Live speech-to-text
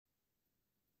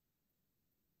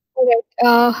All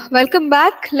right. Welcome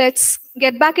back. Let's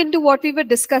get back into what we were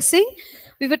discussing.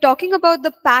 We were talking about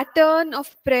the pattern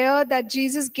of prayer that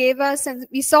Jesus gave us, and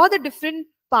we saw the different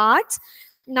parts.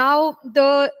 Now,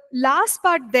 the last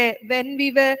part there, when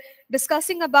we were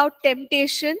discussing about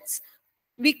temptations,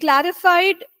 we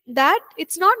clarified that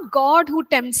it's not God who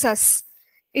tempts us,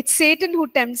 it's Satan who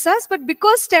tempts us. But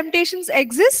because temptations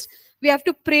exist, we have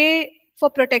to pray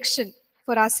for protection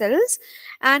for ourselves.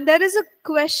 And there is a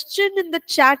question in the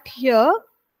chat here.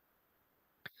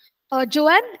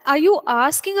 Joanne, are you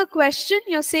asking a question?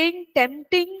 You're saying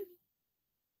tempting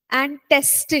and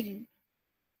testing.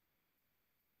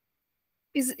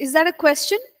 Is that a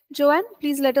question, Joanne?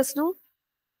 Please let us know.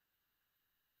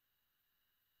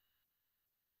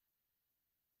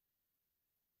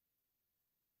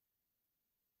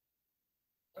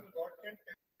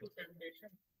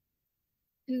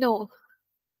 No.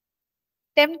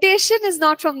 Temptation is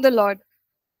not from the Lord.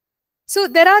 So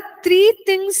there are three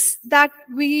things that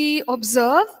we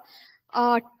observe: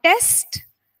 test,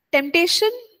 temptation,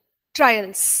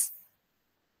 trials.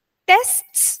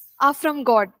 Tests are from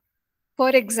God. For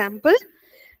example,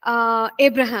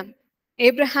 Abraham.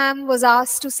 Abraham was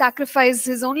asked to sacrifice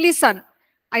his only son,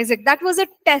 Isaac. That was a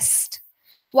test.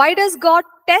 Why does God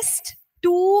test?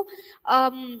 To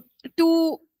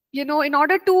in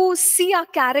order to see our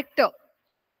character.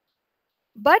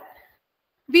 But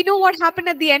we know what happened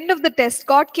at the end of the test.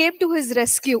 God came to his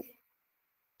rescue.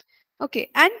 Okay,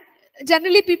 and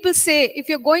generally people say if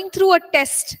you're going through a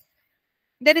test,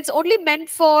 then it's only meant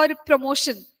for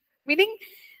promotion. Meaning,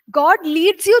 God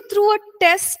leads you through a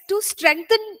test to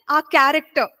strengthen our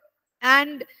character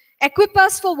and equip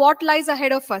us for what lies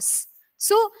ahead of us.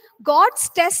 So, God's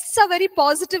tests are very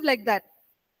positive like that.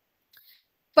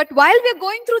 But while we're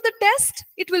going through the test,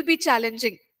 it will be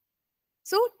challenging.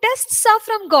 So, tests are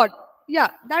from God. Yeah,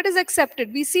 that is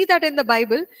accepted. We see that in the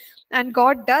Bible, and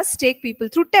God does take people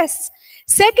through tests.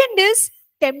 Second is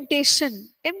temptation.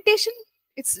 Temptation,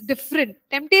 it's different.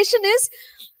 Temptation is,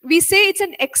 we say it's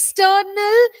an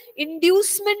external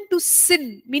inducement to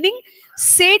sin, meaning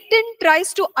Satan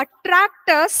tries to attract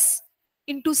us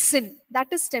into sin. That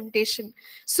is temptation.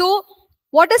 So,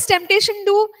 what does temptation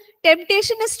do?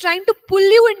 Temptation is trying to pull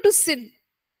you into sin.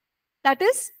 That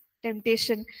is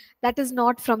temptation. That is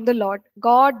not from the Lord.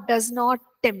 God does not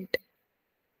tempt.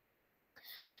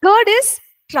 Third is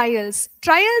trials.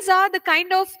 Trials are the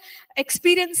kind of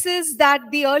experiences that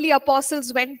the early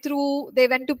apostles went through. They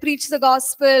went to preach the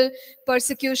gospel,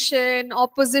 persecution,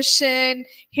 opposition,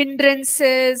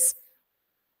 hindrances.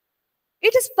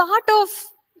 It is part of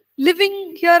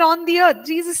living here on the earth.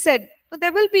 Jesus said,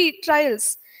 there will be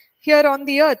trials here on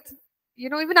the earth.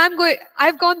 Even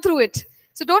I've gone through it.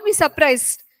 So don't be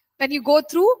surprised when you go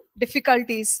through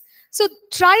difficulties. So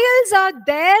trials are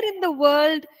there in the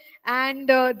world, and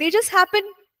they just happen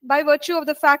by virtue of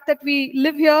the fact that we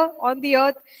live here on the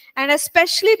earth, and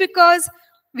especially because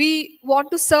we want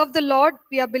to serve the Lord,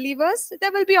 we are believers,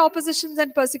 there will be oppositions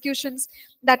and persecutions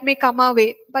that may come our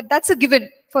way. But that's a given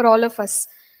for all of us.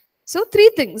 So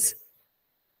three things: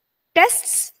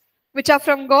 tests, which are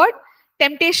from God;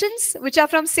 temptations, which are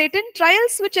from Satan;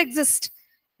 trials, which exist,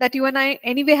 that you and I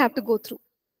anyway have to go through.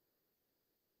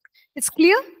 It's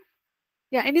clear?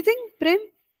 Yeah, anything, Prem?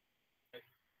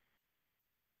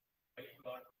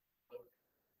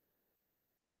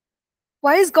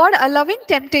 Why is God allowing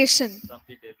temptation?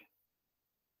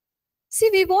 See,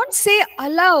 we won't say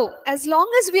allow. As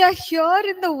long as we are here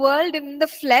in the world, in the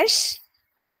flesh,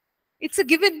 it's a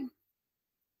given.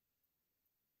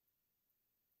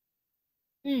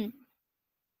 Hmm.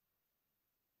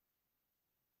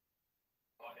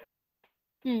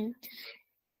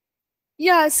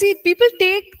 Yeah, see, people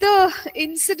take the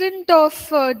incident of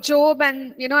Job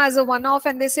and as a one-off,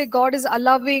 and they say God is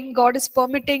allowing, God is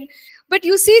permitting. But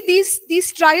you see,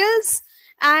 these trials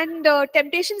and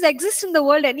temptations exist in the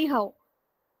world anyhow.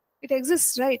 It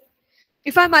exists, right?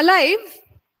 If I'm alive,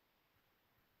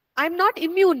 I'm not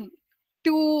immune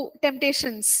to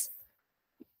temptations.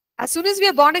 As soon as we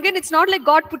are born again, it's not like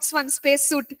God puts one space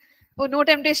suit. Oh, no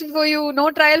temptation for you, no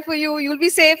trial for you, you'll be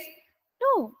safe.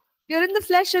 No, you're in the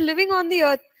flesh, you're living on the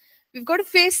earth. We've got to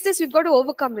face this, we've got to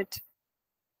overcome it.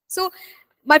 So,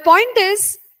 my point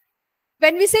is,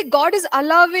 when we say God is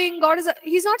allowing,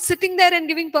 He's not sitting there and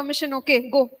giving permission, okay,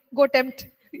 go tempt,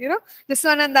 this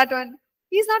one and that one.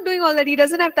 He's not doing all that. He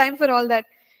doesn't have time for all that.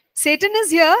 Satan is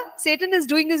here, Satan is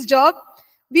doing his job.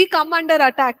 We come under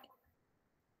attack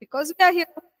because we are here.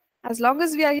 As long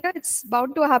as we are here, it's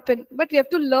bound to happen. But we have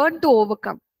to learn to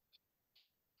overcome.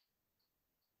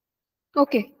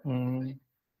 Okay.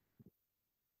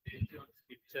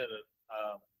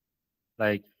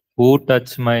 Like who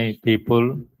touch my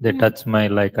people, they touch my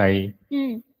like I.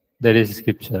 There is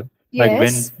scripture. Like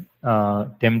when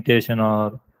temptation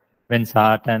or when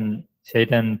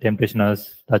Satan temptation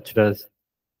us, touched us,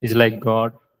 is like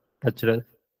God touched us.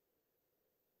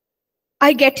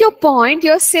 I get your point.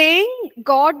 You're saying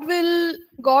God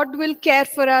will care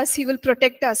for us. He will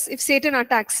protect us if Satan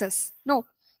attacks us. No.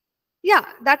 Yeah,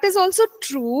 that is also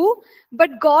true.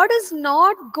 But God is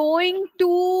not going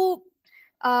to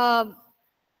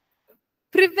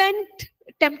prevent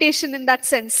temptation in that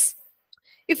sense.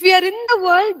 If we are in the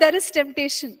world, there is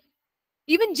temptation.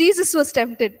 Even Jesus was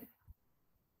tempted.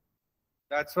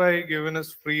 That's why He given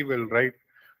us free will, right?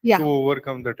 Yeah. To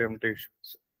overcome the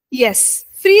temptations. Yes,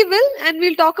 free will, and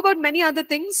we'll talk about many other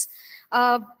things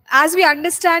as we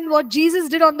understand what Jesus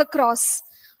did on the cross,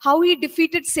 how He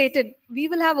defeated Satan. We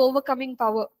will have overcoming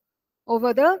power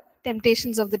over the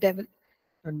temptations of the devil.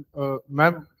 And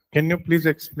ma'am, can you please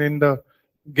explain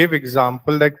give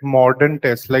example like modern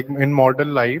tests, like in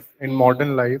modern life,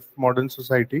 modern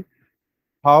society,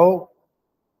 how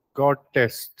God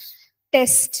tests?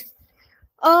 Test.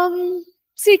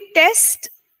 See, test,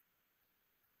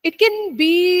 it can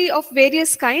be of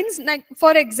various kinds. Like,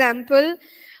 for example,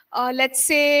 let's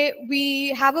say we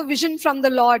have a vision from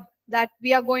the Lord that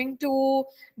we are going to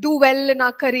do well in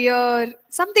our career,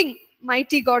 something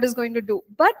mighty God is going to do.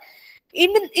 But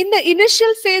in the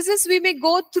initial phases, we may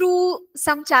go through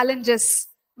some challenges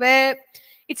where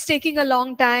it's taking a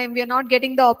long time. We are not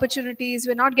getting the opportunities.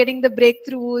 We're not getting the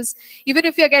breakthroughs. Even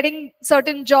if you're getting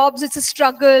certain jobs, it's a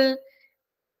struggle.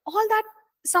 All that,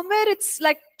 somewhere it's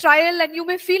like trial, and you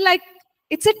may feel like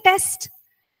it's a test.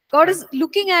 God is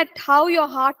looking at how your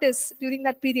heart is during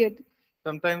that period.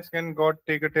 Sometimes can God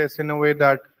take a test in a way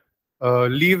that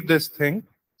leave this thing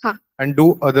and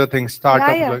do other things, start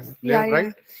up,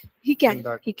 right? He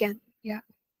can. Yeah.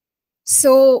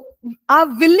 So our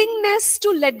willingness to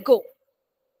let go.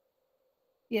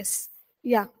 Yes.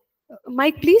 Yeah.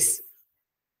 Mike, please.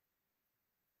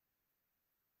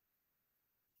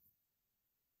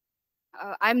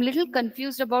 I'm a little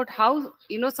confused about how,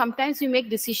 sometimes we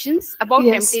make decisions about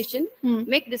temptation,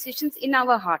 make decisions in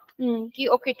our heart.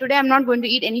 Okay, today I'm not going to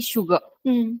eat any sugar.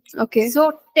 Okay.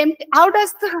 So how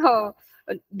does the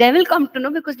devil come to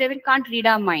know? Because devil can't read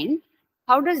our mind.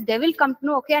 How does devil come to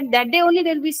know? Okay, and that day only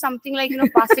there'll be something like,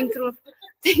 passing through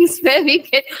things where we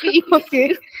get free.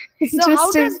 Okay. So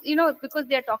how does, because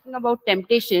they are talking about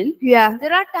temptation. Yeah.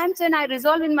 There are times when I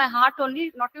resolve in my heart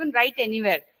only, not even write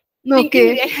anywhere.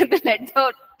 Okay. Thinking let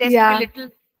the test be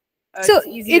little so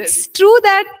easier. It's true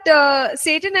that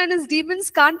Satan and his demons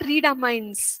can't read our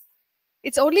minds.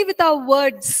 It's only with our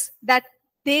words that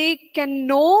they can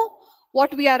know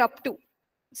what we are up to.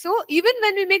 So even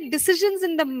when we make decisions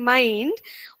in the mind,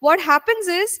 what happens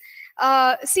is,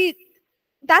 see,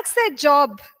 that's their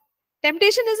job.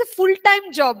 Temptation is a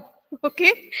full-time job.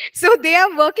 Okay, so they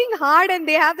are working hard and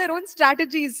they have their own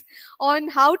strategies on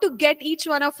how to get each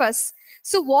one of us.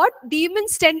 So what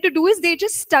demons tend to do is they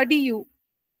just study you,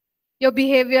 your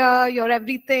behavior, your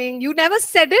everything. You never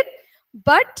said it,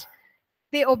 but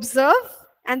they observe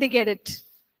and they get it.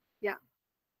 Yeah.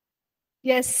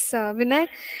 Yes, Vinay.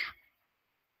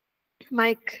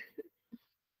 Mike.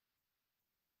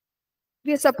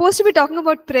 We are supposed to be talking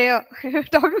about prayer. We're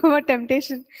talking about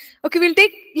temptation. Okay, we'll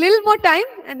take a little more time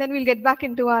and then we'll get back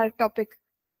into our topic.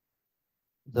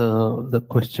 The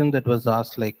question that was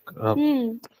asked, like,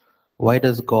 why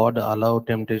does God allow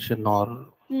temptation, or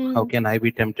how can I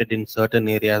be tempted in certain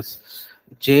areas?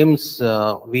 James,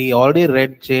 we already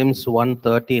read James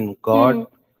 1:13. God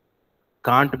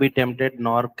can't be tempted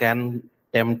nor can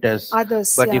tempt us.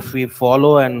 Others, but if we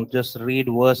follow and just read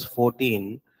verse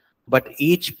 14, but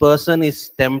each person is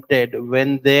tempted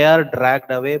when they are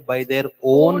dragged away by their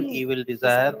own evil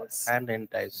desire and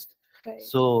enticed. Right.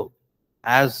 So,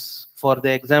 as for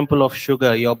the example of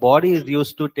sugar, your body is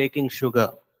used to taking sugar.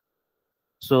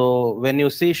 So when you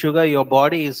see sugar, your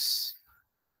body is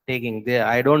taking there.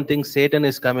 I don't think Satan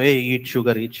is coming, hey, eat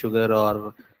sugar,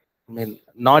 or I mean,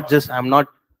 not just, I'm not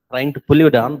trying to pull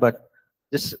you down, but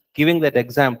just giving that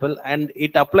example, and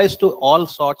it applies to all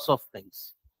sorts of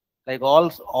things. Like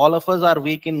all of us are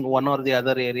weak in one or the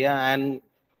other area, and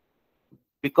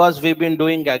because we've been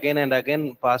doing again and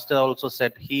again, Pastor also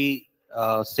said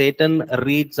Satan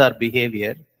reads our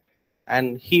behavior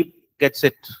and he gets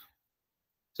it.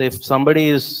 So if somebody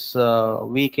is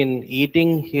weak in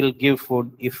eating, he'll give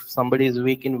food. If somebody is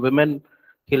weak in women,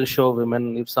 he'll show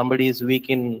women. If somebody is weak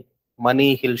in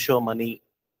money, he'll show money.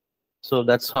 So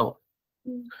that's how.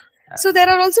 So there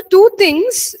are also two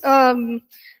things.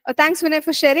 thanks Vinay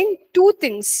for sharing. Two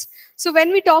things. So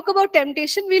when we talk about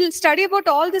temptation, we'll study about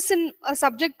all this in a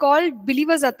subject called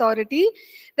believer's authority.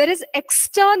 There is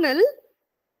external,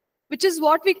 which is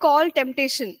what we call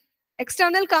temptation.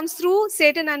 External comes through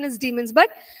Satan and his demons. But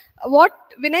what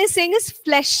Vinay is saying is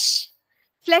flesh.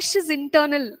 Flesh is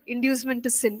internal inducement to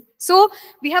sin. So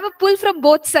we have a pull from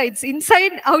both sides,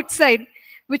 inside, outside,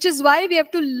 which is why we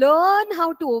have to learn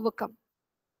how to overcome.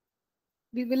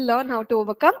 We will learn how to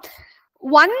overcome.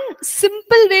 One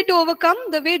simple way to overcome,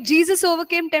 the way Jesus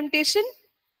overcame temptation,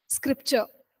 scripture.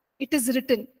 It is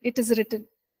written. It is written.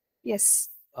 Yes.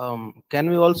 Can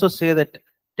we also say that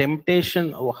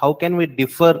temptation, how can we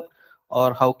differ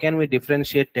or how can we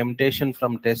differentiate temptation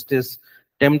from test? Is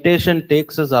temptation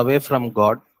takes us away from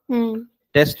God.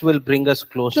 Test will bring us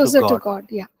closer to God.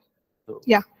 Yeah. So.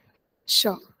 Yeah.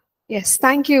 Sure. Yes.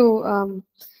 Thank you,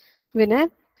 Vinay.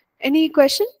 Any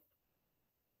question?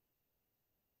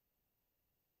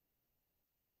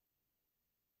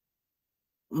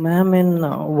 Ma'am, in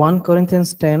 1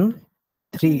 Corinthians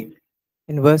 10:3,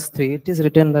 in verse 3, it is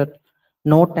written that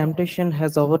no temptation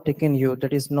has overtaken you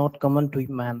that is not common to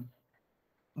man.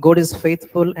 God is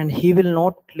faithful and he will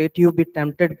not let you be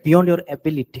tempted beyond your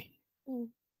ability.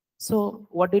 So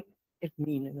what did it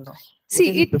mean?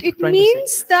 See, it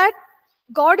means that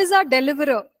God is our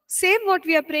deliverer. Same what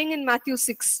we are praying in Matthew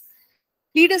 6.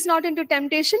 Lead us not into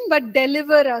temptation, but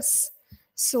deliver us.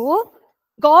 So,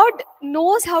 God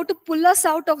knows how to pull us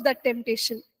out of that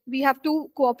temptation. We have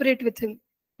to cooperate with Him.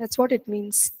 That's what it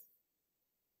means.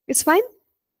 It's fine?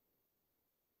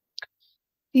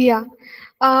 Yeah.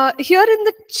 Here in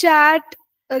the chat,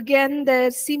 again,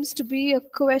 there seems to be a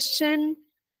question.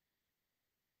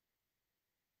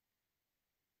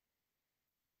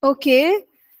 Okay.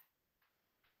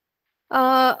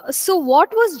 So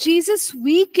what was Jesus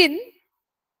weak in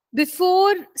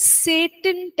before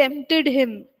Satan tempted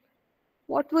him?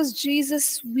 What was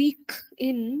Jesus weak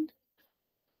in?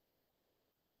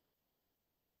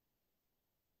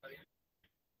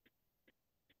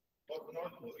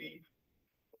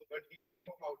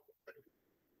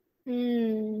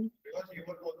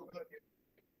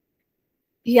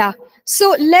 Yeah.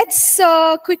 So let's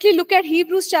quickly look at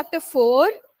Hebrews chapter 4.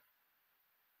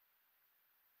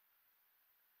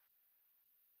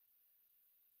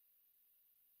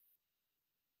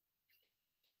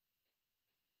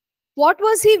 What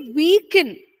was he weak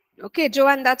in? Okay,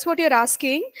 Joanne, that's what you're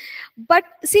asking. But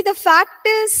see, the fact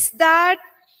is that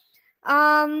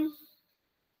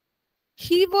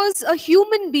he was a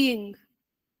human being.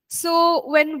 So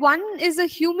when one is a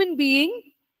human being,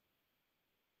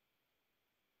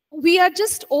 we are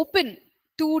just open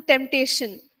to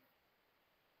temptation.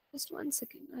 Just 1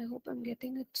 second. I hope I'm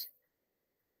getting it.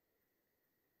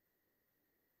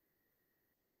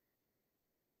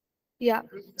 Yeah.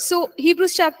 So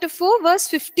Hebrews chapter 4, verse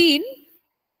 15.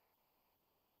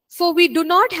 For we do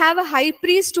not have a high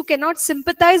priest who cannot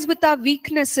sympathize with our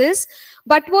weaknesses,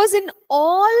 but was in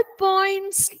all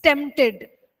points tempted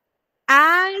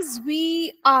as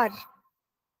we are.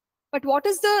 But what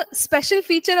is the special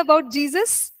feature about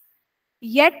Jesus?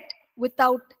 Yet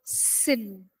without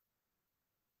sin.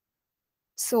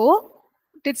 So,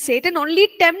 did Satan only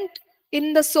tempt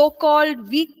in the so-called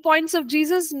weak points of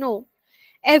Jesus? No.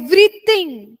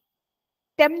 Everything,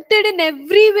 tempted in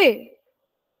every way.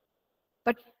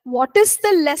 But what is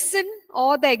the lesson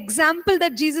or the example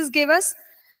that Jesus gave us?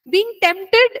 Being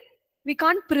tempted, we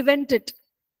can't prevent it.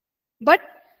 But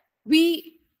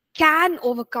we can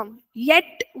overcome,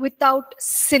 yet without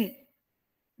sin.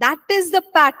 That is the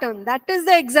pattern. That is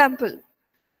the example.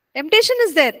 Temptation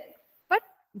is there. But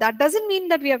that doesn't mean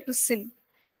that we have to sin.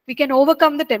 We can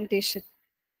overcome the temptation.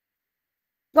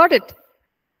 Got it?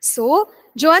 So,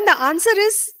 Joanne, the answer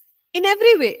is in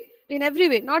every way. In every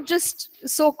way. Not just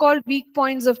so-called weak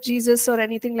points of Jesus or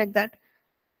anything like that.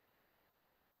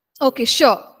 Okay,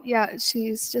 sure. Yeah,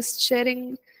 she's just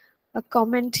sharing a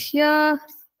comment here.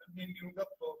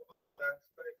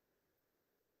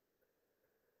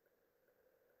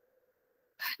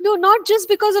 No, not just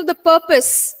because of the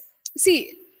purpose.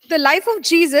 See, the life of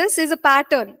Jesus is a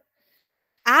pattern.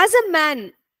 As a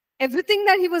man, everything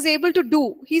that he was able to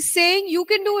do, he's saying, you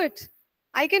can do it.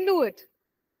 I can do it.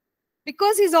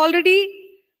 Because he's already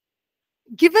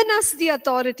given us the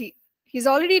authority. He's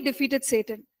already defeated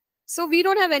Satan. So we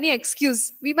don't have any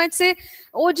excuse. We might say,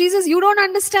 oh, Jesus, you don't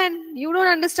understand. You don't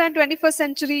understand 21st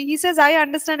century. He says, I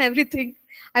understand everything.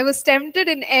 I was tempted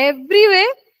in every way,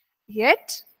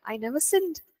 yet I never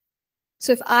sinned.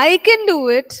 So if I can do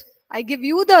it, I give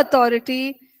you the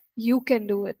authority, you can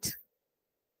do it.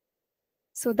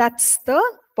 So that's the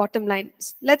bottom line.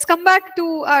 Let's come back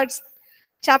to our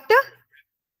chapter.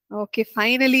 Okay,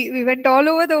 finally, we went all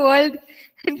over the world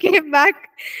and came back.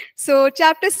 So,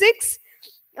 chapter 6,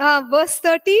 verse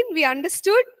 13, we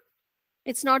understood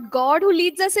it's not God who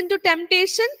leads us into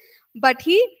temptation, but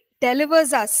He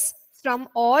delivers us from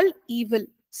all evil.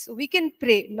 So, we can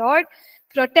pray, Lord,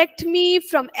 protect me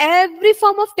from every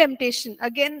form of temptation.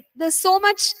 Again, there's so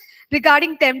much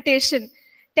regarding temptation.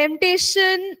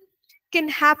 Temptation can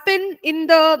happen in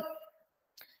the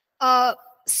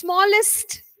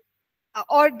smallest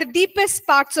or the deepest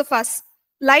parts of us,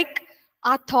 like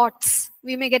our thoughts.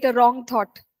 We may get a wrong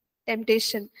thought,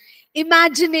 temptation.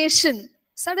 Imagination,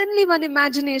 suddenly one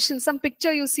imagination, some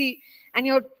picture you see and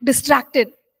you're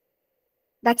distracted.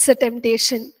 That's a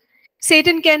temptation.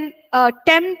 Satan can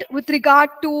tempt with regard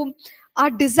to our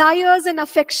desires and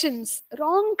affections,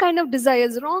 wrong kind of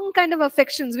desires, wrong kind of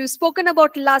affections. We've spoken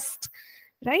about lust,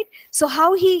 right? So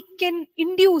how he can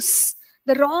induce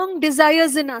the wrong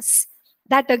desires in us,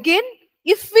 that again,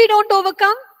 if we don't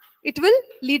overcome, it will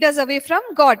lead us away from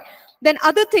God. Then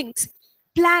other things,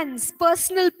 plans,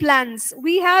 personal plans.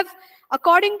 We have,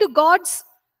 according to God's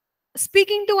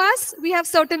speaking to us, we have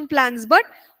certain plans. But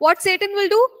what Satan will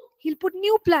do, he'll put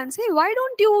new plans. Hey, why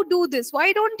don't you do this?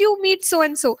 Why don't you meet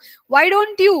so-and-so? Why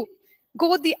don't you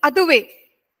go the other way?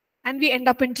 And we end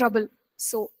up in trouble.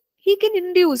 So he can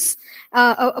induce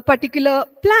a particular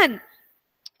plan.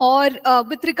 Or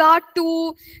with regard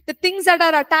to the things that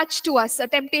are attached to us, a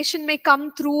temptation may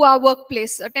come through our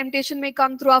workplace, a temptation may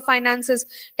come through our finances,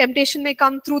 temptation may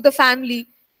come through the family.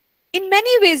 In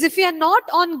many ways, if we are not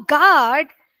on guard,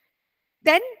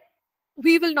 then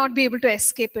we will not be able to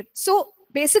escape it. So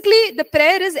basically, the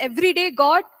prayer is every day,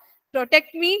 God,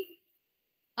 protect me.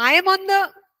 I am on the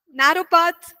narrow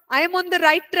path. I am on the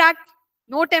right track.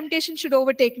 No temptation should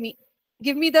overtake me.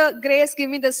 Give me the grace,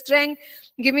 give me the strength,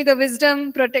 give me the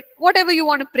wisdom, protect, whatever you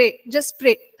want to pray, just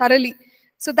pray thoroughly.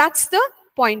 So that's the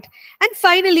point. And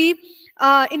finally,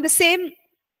 in the same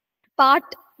part,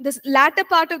 this latter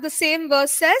part of the same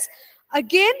verse says,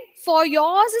 again, for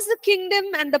yours is the kingdom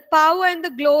and the power and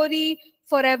the glory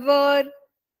forever.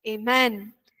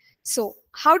 Amen. So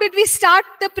how did we start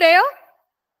the prayer?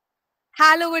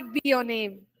 Hallowed be your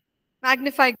name.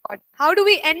 Magnify God. How do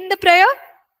we end the prayer?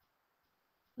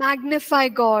 Magnify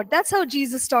God. That's how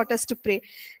Jesus taught us to pray.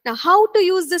 Now, how to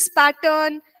use this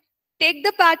pattern? Take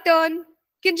the pattern. You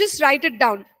can just write it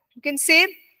down. You can say,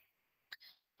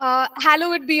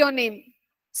 hallowed be your name.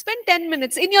 Spend 10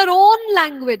 minutes in your own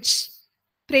language,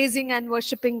 praising and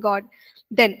worshiping God.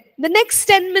 Then, the next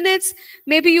 10 minutes,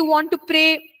 maybe you want to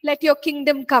pray, let your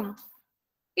kingdom come.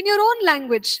 In your own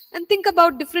language. And think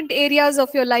about different areas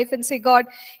of your life and say, God,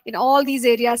 in all these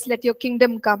areas, let your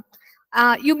kingdom come.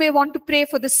 You may want to pray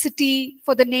for the city,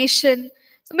 for the nation.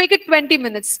 So make it 20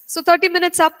 minutes. So 30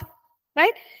 minutes up,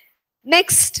 right?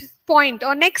 Next point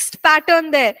or next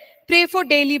pattern there. Pray for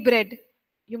daily bread.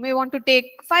 You may want to take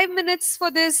 5 minutes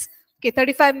for this. Okay,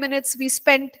 35 minutes we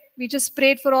spent. We just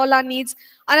prayed for all our needs.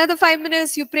 Another 5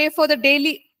 minutes you pray for the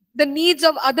needs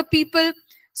of other people.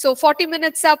 So 40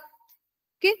 minutes up.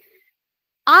 Okay.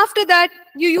 After that,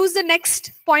 you use the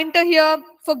next pointer here,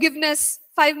 forgiveness.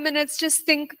 5 minutes, just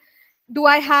think, do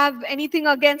I have anything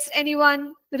against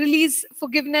anyone? Release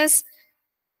forgiveness.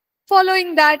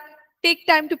 Following that, take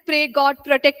time to pray, God,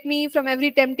 protect me from every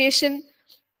temptation.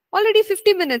 Already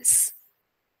 50 minutes.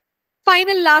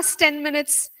 Final last 10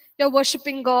 minutes, you're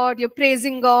worshiping God, you're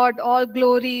praising God, all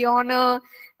glory, honor,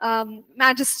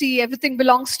 majesty, everything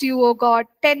belongs to you, oh God.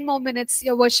 10 more minutes,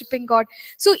 you're worshiping God.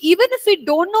 So even if we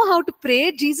don't know how to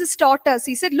pray, Jesus taught us.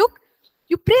 He said, look,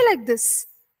 you pray like this.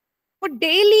 For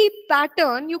daily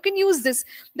pattern, you can use this.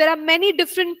 There are many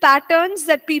different patterns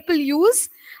that people use.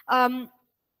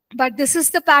 But this is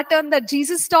the pattern that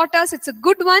Jesus taught us. It's a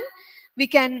good one. We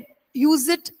can use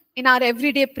it in our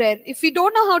everyday prayer. If we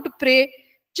don't know how to pray,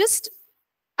 just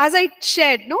as I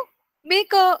shared,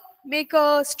 make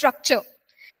a structure.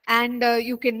 And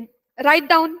you can write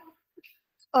down,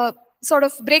 sort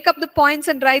of break up the points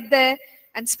and write there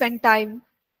and spend time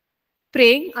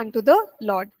praying unto the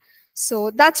Lord.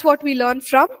 So that's what we learn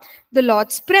from the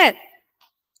Lord's Prayer.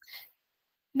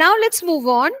 Now let's move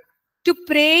on to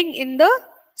praying in the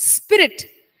Spirit.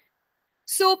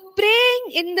 So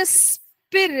praying in the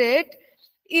Spirit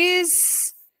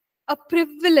is a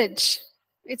privilege.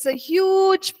 It's a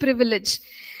huge privilege.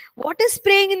 What is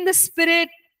praying in the Spirit?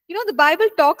 The Bible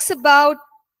talks about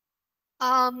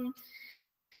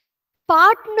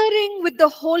partnering with the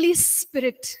Holy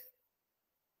Spirit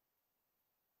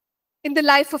in the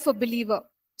life of a believer.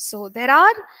 So there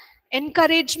are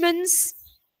encouragements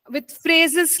with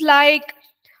phrases like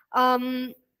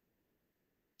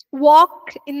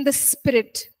walk in the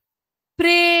Spirit,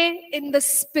 pray in the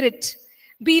Spirit,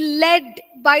 be led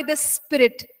by the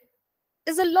Spirit.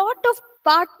 There's a lot of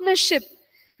partnership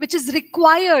which is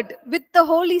required with the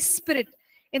Holy Spirit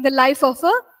in the life of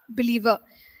a believer.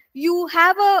 You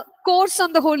have a course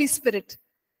on the Holy Spirit,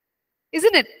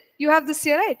 isn't it? You have this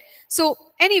here, right? So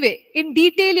anyway, in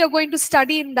detail, you're going to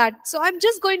study in that. So I'm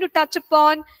just going to touch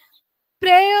upon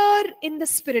prayer in the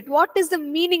Spirit. What is the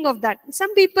meaning of that?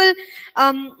 Some people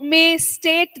may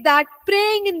state that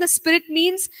praying in the Spirit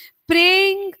means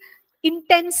praying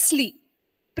intensely,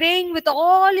 praying with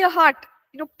all your heart.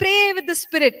 Pray with the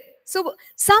Spirit. So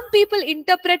some people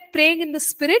interpret praying in the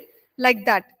Spirit like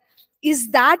that. Is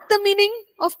that the meaning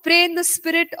of pray in the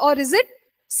Spirit, or is it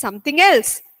something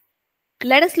else?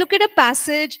 Let us look at a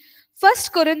passage, 1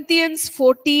 Corinthians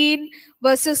 14,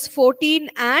 verses 14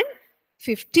 and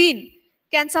 15.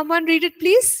 Can someone read it,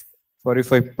 please? For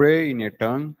if I pray in a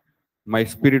tongue, my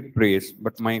spirit prays,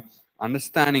 but my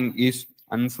understanding is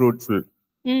unfruitful.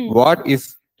 What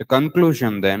is the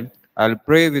conclusion then? I'll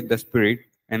pray with the spirit,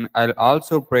 and I'll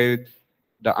also pray with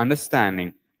the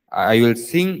understanding. I will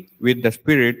sing with the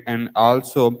spirit and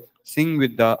also sing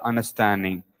with the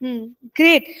understanding.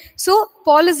 Great. So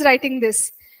Paul is writing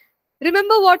this.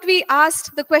 Remember what we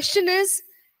asked? The question is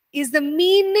the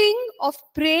meaning of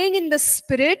praying in the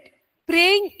Spirit,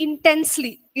 praying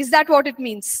intensely? Is that what it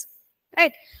means?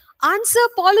 Right? Answer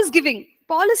Paul is giving.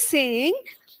 Paul is saying,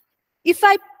 if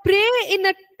I pray in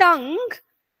a tongue,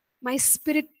 my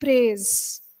spirit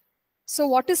prays. So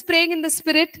what is praying in the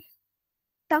Spirit?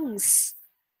 Tongues.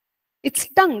 It's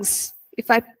tongues.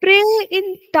 If I pray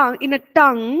in a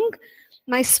tongue,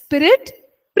 my spirit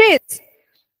prays.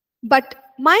 But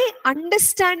my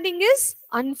understanding is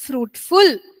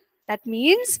unfruitful. That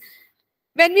means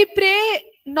when we pray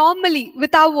normally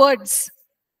with our words,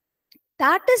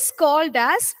 that is called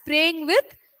as praying with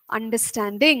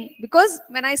understanding. Because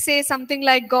when I say something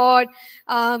like, God,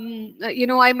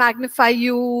 I magnify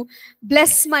you,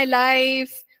 bless my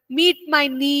life, meet my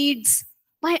needs,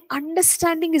 my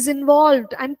understanding is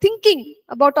involved. I'm thinking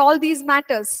about all these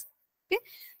matters. Okay?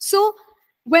 So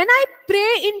when I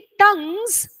pray in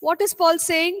tongues, what is Paul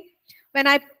saying? When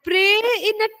I pray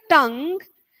in a tongue,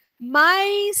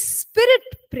 my spirit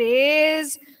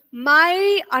prays,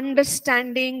 my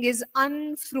understanding is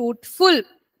unfruitful.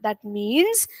 That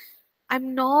means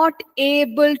I'm not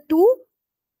able to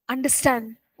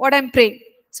understand what I'm praying.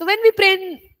 So when we pray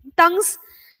in tongues,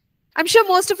 I'm sure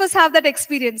most of us have that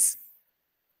experience.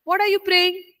 What are you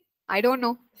praying? I don't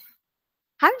know.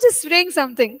 I'm just praying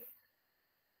something.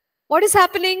 What is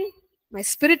happening? My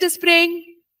spirit is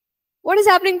praying. What is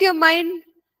happening to your mind?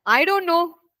 I don't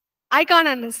know. I can't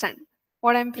understand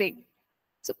what I'm praying.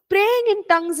 So praying in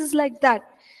tongues is like that.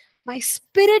 My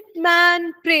spirit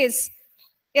man prays.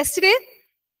 Yesterday,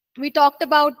 we talked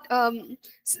about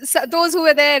those who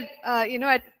were there,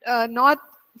 at North.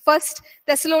 1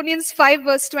 Thessalonians 5,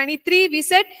 verse 23, we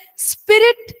said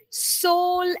spirit,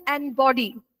 soul, and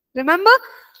body. Remember?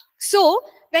 So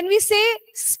when we say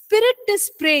spirit is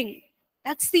praying,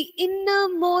 that's the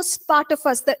innermost part of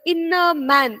us. The inner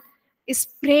man is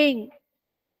praying.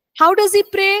 How does he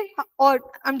pray? Or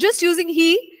I'm just using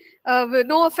he, with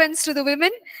no offense to the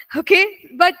women, okay?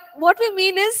 But what we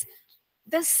mean is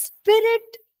the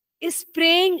spirit is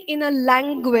praying in a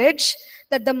language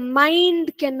that the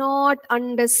mind cannot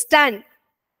understand.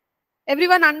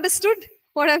 Everyone understood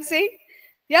what I'm saying?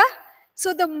 Yeah?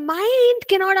 So the mind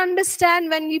cannot understand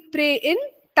when we pray in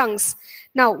tongues.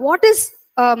 Now, what is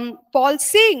Paul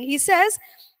saying? He says,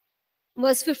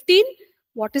 verse 15,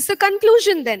 what is the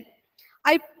conclusion then?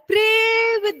 I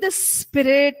pray with the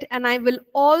spirit and I will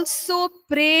also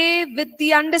pray with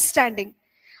the understanding.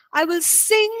 I will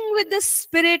sing with the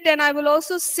spirit and I will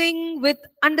also sing with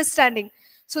understanding.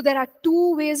 So there are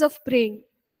two ways of praying.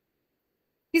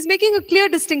 He's making a clear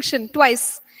distinction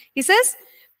twice. He says,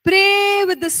 pray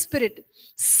with the spirit,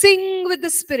 sing with the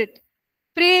spirit,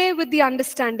 pray with the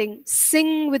understanding,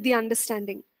 sing with the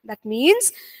understanding. That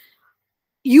means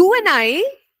you and I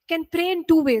can pray in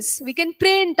two ways. We can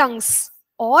pray in tongues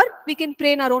or we can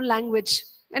pray in our own language.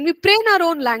 When we pray in our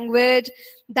own language,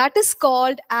 that is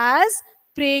called as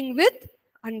praying with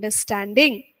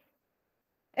understanding.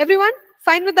 Everyone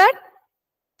fine with that?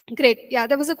 Great. Yeah,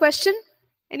 there was a question.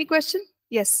 Any question?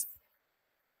 Yes.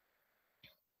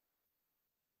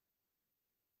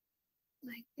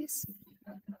 Like this.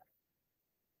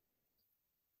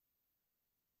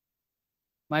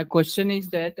 My question is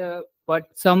that, but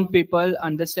some people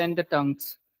understand the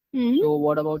tongues. So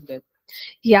what about that?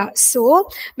 Yeah, so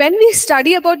when we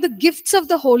study about the gifts of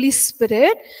the Holy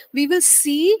Spirit, we will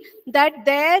see that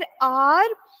there are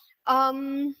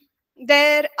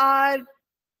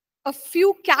a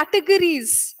few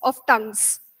categories of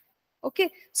tongues.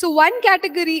 Okay, so one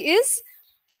category is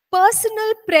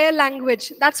personal prayer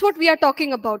language. That's what we are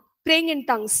talking about, praying in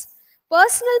tongues.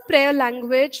 Personal prayer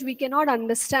language we cannot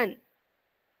understand.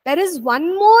 There is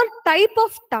one more type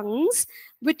of tongues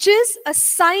which is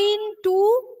assigned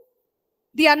to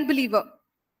the unbeliever.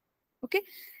 Okay,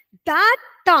 that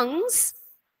tongues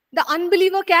the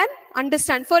unbeliever can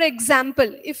understand. For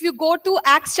example, if you go to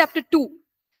Acts chapter 2,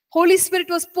 Holy Spirit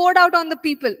was poured out on the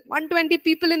people, 120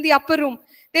 people in the upper room.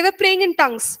 They were praying in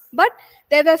tongues, but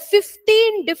there were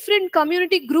 15 different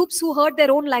community groups who heard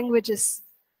their own languages.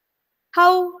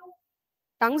 How?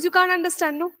 Tongues you can't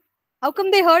understand, no? How come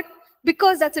they heard?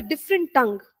 Because that's a different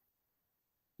tongue.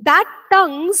 That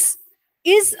tongues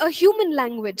is a human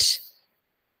language.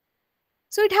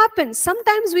 So it happens.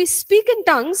 Sometimes we speak in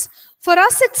tongues. For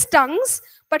us, it's tongues,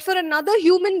 but for another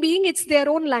human being, it's their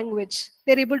own language.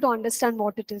 They're able to understand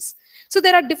what it is. So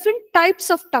there are different types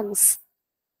of tongues.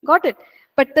 Got it?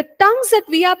 But the tongues that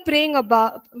we are praying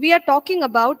about, we are talking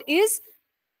about is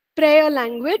prayer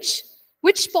language,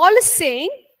 which Paul is saying,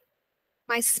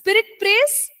 my spirit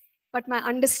prays, but my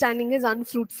understanding is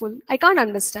unfruitful. I can't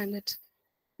understand it.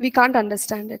 We can't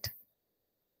understand it.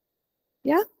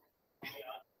 Yeah?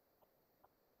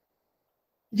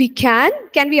 We can.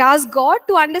 Can we ask God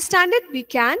to understand it? We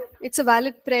can. It's a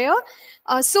valid prayer.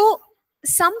 So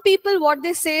some people, what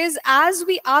they say is, as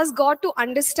we ask God to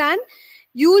understand,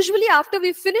 usually after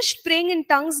we finish praying in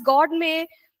tongues, God may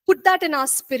put that in our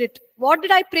spirit. What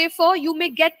did I pray for? You may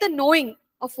get the knowing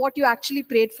of what you actually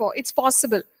prayed for. It's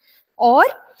possible. Or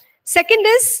second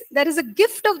is, there is a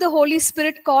gift of the Holy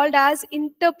Spirit called as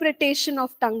interpretation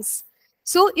of tongues.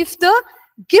 So if the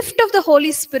gift of the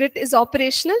Holy Spirit is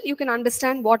operational, you can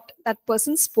understand what that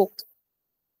person spoke.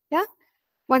 Yeah?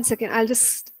 1 second, I'll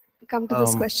just come to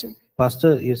this question.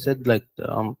 Pastor, you said like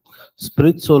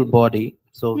spirit, soul, body.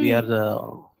 So we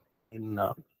are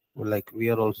we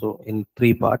are also in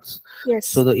three parts. Yes.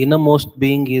 So the innermost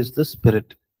being is the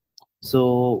spirit.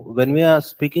 So when we are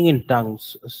speaking in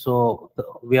tongues, so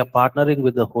we are partnering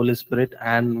with the Holy Spirit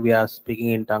and we are speaking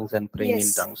in tongues and praying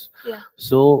in tongues. Yeah.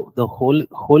 So the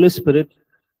Holy Spirit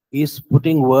is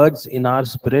putting words in our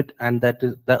spirit, and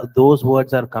those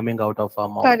words are coming out of our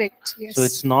mouth. Correct. Yes. So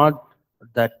it's not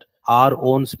that our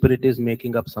own spirit is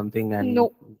making up something, and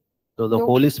no. So the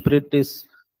Holy Spirit is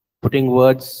putting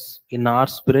words in our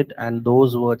spirit, and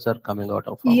those words are coming out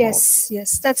of our mouth.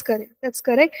 Yes, that's correct. That's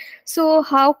correct. So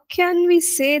how can we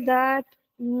say that?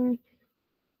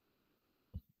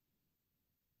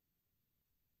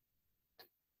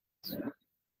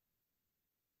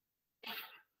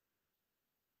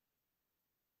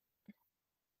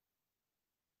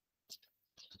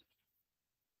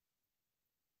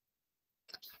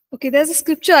 Okay, there's a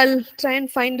scripture. I'll try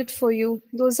and find it for you.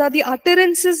 Those are the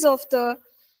utterances of the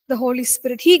Holy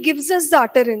Spirit. He gives us the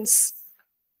utterance.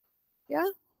 Yeah?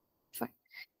 Fine.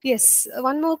 Yes.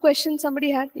 One more question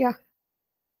somebody had. Yeah.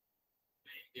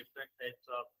 Different types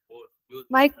of words.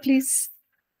 Mike, please.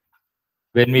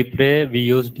 When we pray, we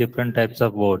use different types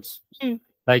of words.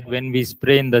 Like when we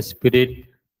pray in the spirit,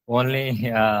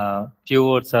 only few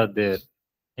words are there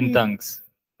in tongues.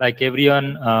 Like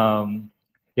everyone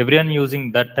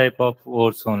using that type of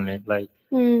words only. Like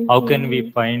how can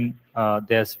we find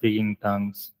they are speaking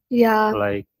tongues? Yeah.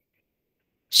 Like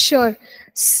sure.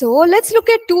 So let's look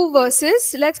at two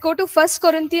verses. Let's go to 1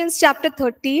 Corinthians chapter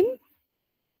 13.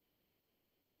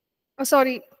 Oh,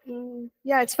 sorry.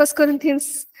 Yeah, it's 1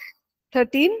 Corinthians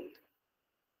 13.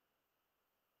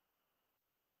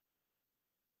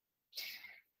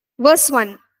 Verse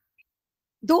 1.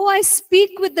 Though I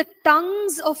speak with the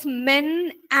tongues of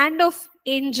men and of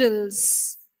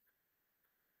angels,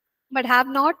 but have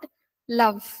not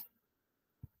love.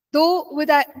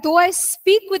 Though I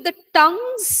speak with the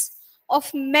tongues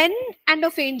of men and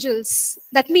of angels.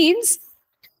 That means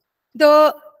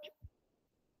the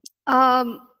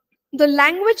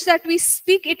language that we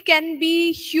speak, it can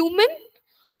be human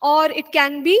or it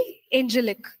can be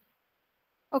angelic.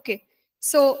 Okay.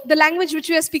 So the language which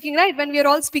we are speaking, right, when we are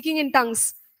all speaking in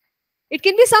tongues, it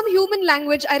can be some human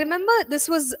language. I remember this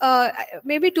was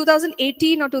maybe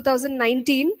 2018 or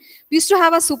 2019. We used to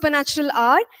have a supernatural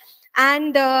hour.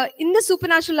 And in the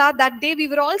supernatural hour that day, we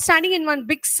were all standing in one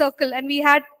big circle and we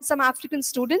had some African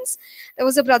students. There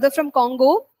was a brother from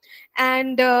Congo.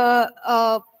 And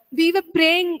we were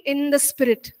praying in the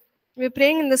spirit. We were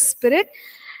praying in the spirit.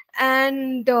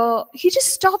 And he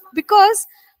just stopped because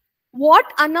what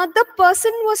another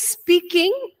person was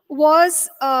speaking was,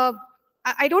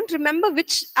 I don't remember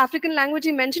which African language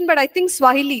he mentioned, but I think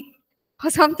Swahili or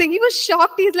something. He was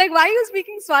shocked. He's like, why are you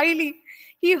speaking Swahili?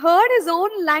 He heard his own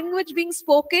language being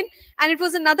spoken, and it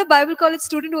was another Bible college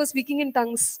student who was speaking in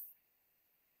tongues.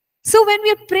 So when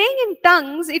we are praying in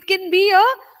tongues, it can be a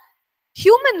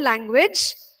human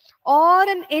language or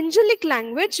an angelic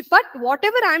language, but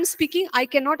whatever I'm speaking, I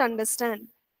cannot understand.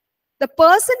 The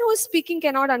person who is speaking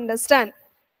cannot understand.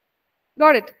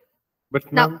 Got it?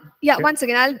 But Now, ma'am, yeah, once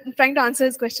again, I'm trying to answer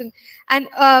his question. And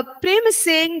Prem is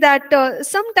saying that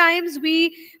sometimes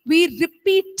we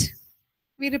repeat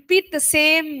the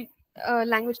same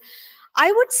language.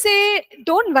 I would say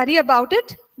don't worry about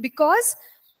it, because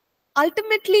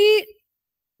ultimately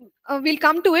we'll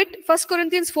come to it. 1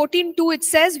 Corinthians 14:2, it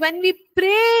says, when we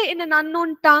pray in an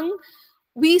unknown tongue,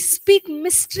 we speak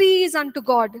mysteries unto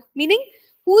God. Meaning,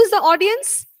 who is the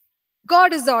audience?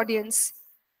 God is the audience.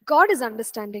 God is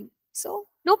understanding. So,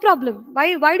 no problem.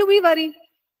 Why do we worry?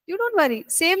 You don't worry.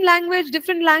 Same language,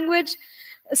 different language,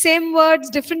 same words,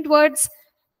 different words.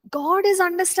 God is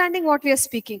understanding what we are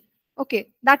speaking. Okay,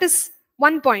 that is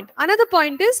one point. Another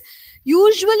point is,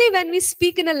 usually when we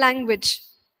speak in a language,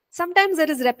 sometimes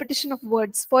there is repetition of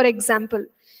words. For example,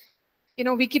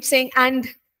 we keep saying and,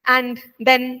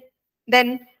 then,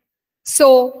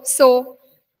 so.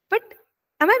 But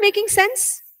am I making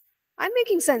sense? I'm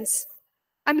making sense.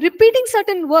 I'm repeating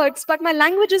certain words, but my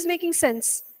language is making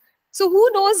sense. So who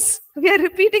knows? We are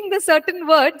repeating the certain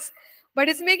words, but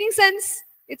it's making sense.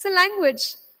 It's a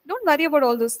language. Don't worry about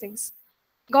all those things.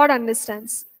 God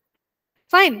understands.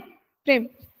 Fine. Prem.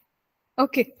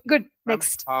 Okay, good.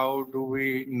 Next. how do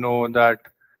we know that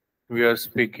we are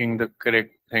speaking the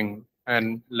correct thing?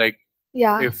 And like,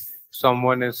 Yeah. if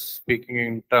someone is speaking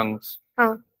in tongues,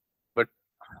 Huh. but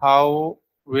how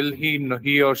will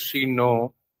he or she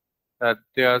know that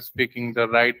they are speaking the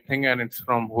right thing and it's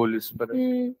from Holy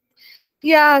Spirit?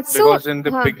 Yeah. So Because in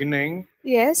the beginning,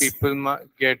 yes. people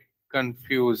get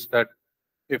confused that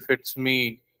if it's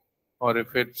me or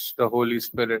if it's the Holy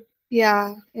Spirit.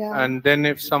 Yeah. And then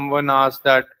if someone asks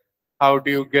that, how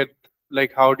do you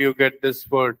get this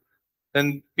word?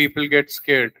 Then people get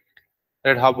scared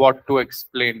that what to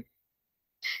explain.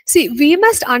 See, we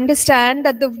must understand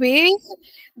that the way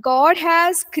God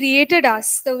has created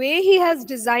us, the way He has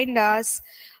designed us,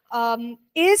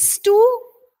 is to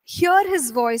hear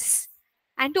His voice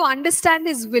and to understand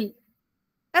His will.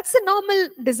 That's the normal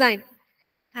design.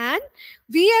 And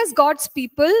we as God's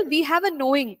people, we have a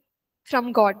knowing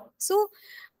from God. So,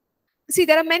 see,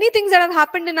 there are many things that have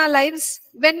happened in our lives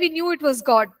when we knew it was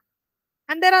God.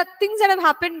 And there are things that have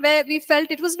happened where we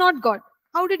felt it was not God.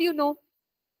 How did you know?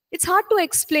 It's hard to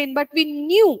explain, but we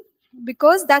knew,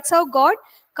 because that's how God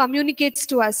communicates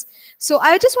to us. So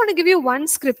I just want to give you one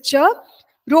scripture.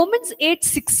 Romans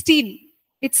 8:16.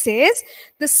 It says,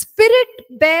 the Spirit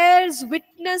bears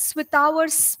witness with our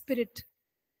spirit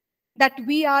that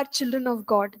we are children of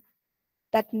God.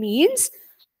 That means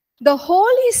the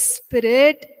Holy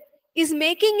Spirit is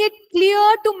making it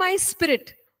clear to my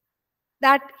spirit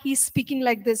that He's speaking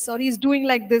like this, or He's doing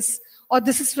like this, or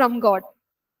this is from God.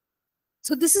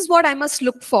 So this is what I must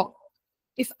look for.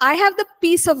 If I have the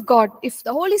peace of God, if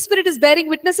the Holy Spirit is bearing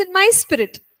witness in my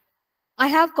spirit, I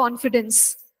have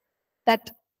confidence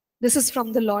that this is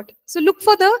from the Lord. So look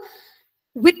for the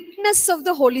witness of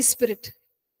the Holy Spirit.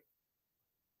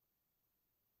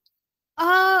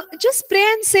 Just pray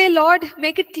and say, Lord,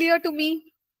 make it clear to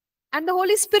me. And the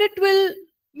Holy Spirit will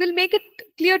make it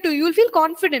clear to you. You'll feel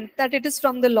confident that it is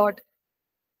from the Lord.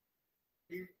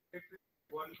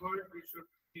 One word we should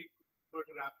speak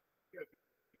rapidly.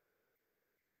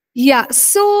 Yeah,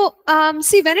 so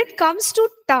see, when it comes to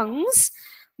tongues,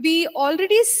 we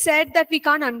already said that we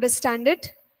can't understand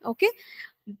it, okay?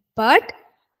 But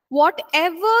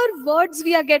whatever words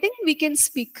we are getting, we can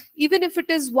speak, even if it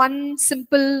is one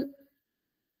simple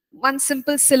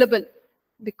syllable,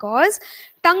 because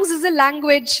tongues is a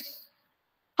language.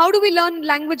 How do we learn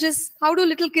languages? How do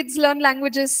little kids learn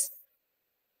languages?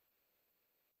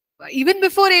 Even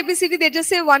before ABCD, they just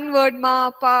say one word,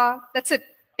 ma, pa, that's it.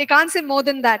 They can't say more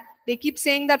than that. They keep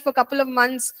saying that for a couple of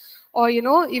months, or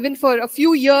even for a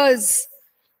few years.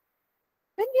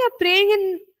 When we are praying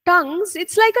in tongues,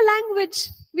 it's like a language.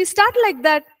 We start like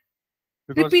that.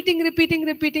 Because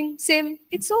repeating, same.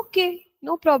 It's okay,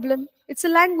 no problem. It's a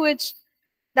language.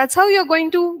 That's how you're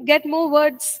going to get more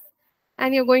words,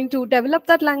 and you're going to develop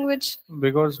that language.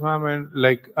 Because ma'am,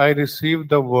 I received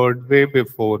the word way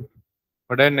before,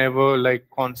 but I never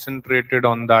concentrated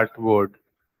on that word.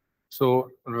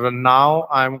 So now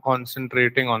I'm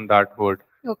concentrating on that word.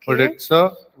 Okay. But it's a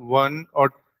one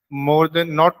or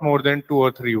not more than 2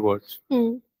 or 3 words.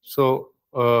 So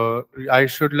I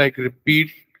should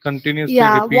repeat continuously.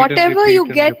 Yeah, repeat whatever and you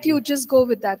repeat get, and you just go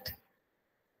with that.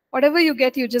 Whatever you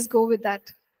get, you just go with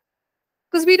that.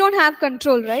 Because we don't have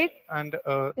control, right? And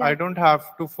Yeah. I don't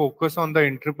have to focus on the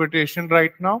interpretation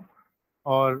right now.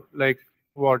 or like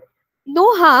what?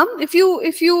 No harm. If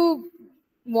you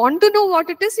want to know what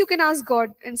it is, you can ask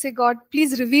God and say, God,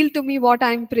 please reveal to me what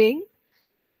I'm praying.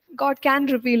 God can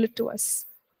reveal it to us.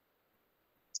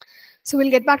 So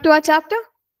we'll get back to our chapter.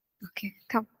 Okay,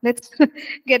 come, let's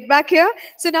get back here.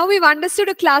 So now we've understood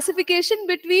a classification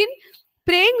between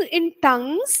praying in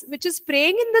tongues, which is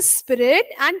praying in the spirit,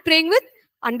 and praying with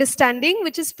understanding,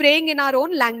 which is praying in our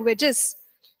own languages.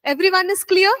 Everyone is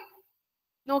clear?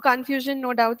 No confusion,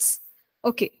 no doubts.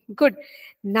 Okay, good.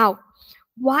 Now,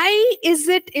 why is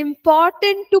it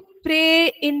important to pray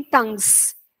in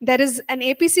tongues? There is an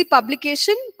APC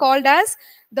publication called as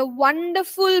The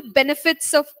Wonderful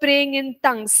Benefits of Praying in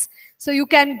Tongues. So you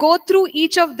can go through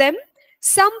each of them.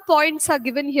 Some points are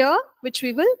given here, which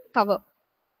we will cover.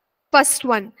 First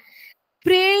one,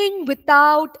 praying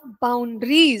without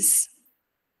boundaries.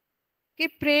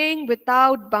 Okay, praying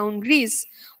without boundaries.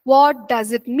 What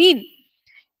does it mean?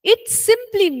 It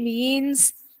simply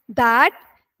means that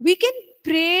we can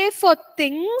pray for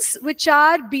things which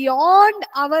are beyond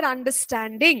our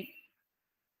understanding.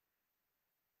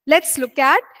 Let's look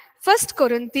at 1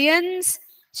 Corinthians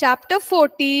chapter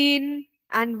 14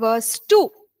 and verse 2.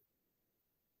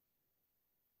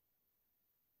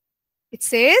 It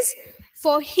says,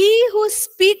 for he who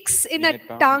speaks in a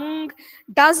tongue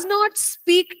does not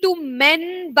speak to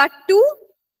men but to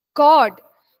God.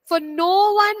 For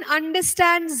no one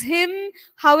understands him.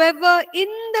 However, in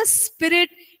the spirit,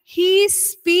 he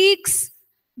speaks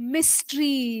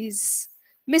mysteries.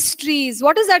 Mysteries.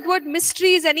 What is that word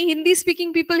mysteries? Any Hindi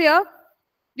speaking people here?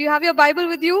 Do you have your Bible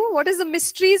with you? What is the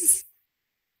mysteries?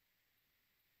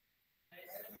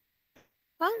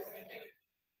 Huh?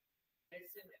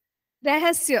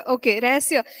 Rahasya. Okay,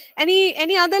 Rahasya.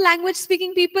 Any other language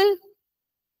speaking people?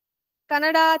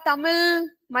 Kannada, Tamil,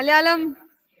 Malayalam?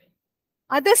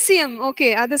 Adasyam.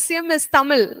 Okay, Adasyam is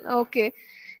Tamil. Okay.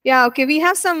 Yeah, okay. We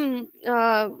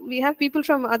have people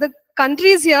from other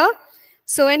countries here.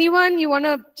 So anyone, you want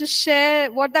to just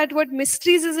share what that word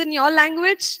mysteries is in your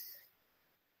language?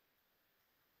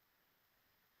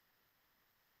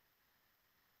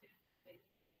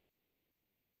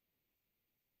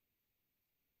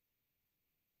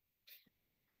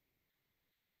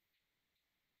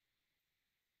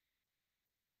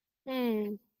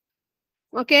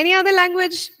 Okay, any other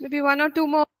language? Maybe one or two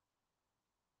more.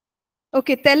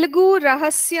 Okay, Telugu,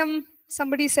 Rahasyam,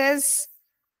 somebody says.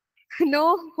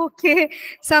 No? Okay,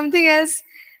 something else.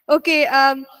 Okay,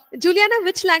 Juliana,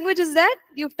 which language is that?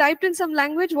 You've typed in some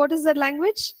language. What is that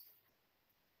language?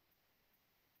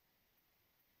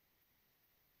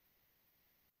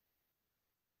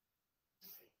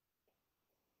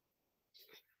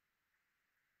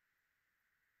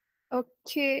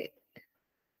 Okay.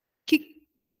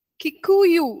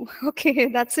 Kikuyu. Okay,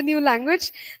 that's a new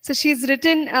language. So she's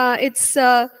written, it's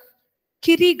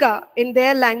Kiriga in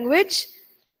their language.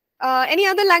 Any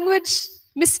other language?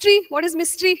 Mystery? What is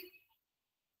mystery?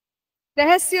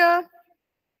 Rahasya.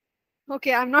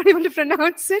 Okay, I'm not able to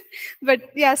pronounce it, but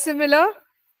yeah, similar.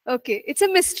 Okay, it's a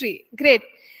mystery. Great.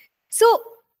 So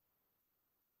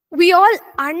we all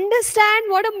understand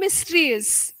what a mystery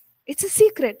is. It's a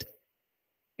secret.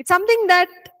 It's something that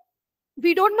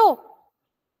we don't know.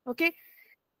 Okay.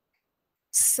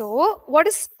 So what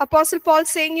is Apostle Paul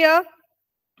saying here?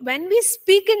 When we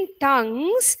speak in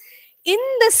tongues, in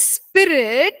the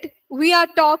spirit, we are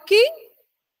talking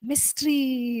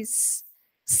mysteries,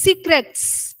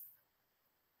 secrets.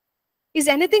 Is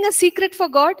anything a secret for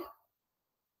God?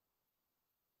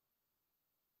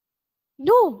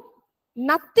 No,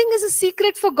 nothing is a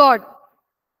secret for God.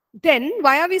 Then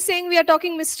why are we saying we are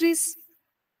talking mysteries?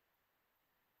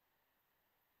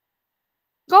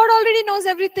 God already knows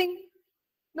everything.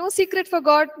 No secret for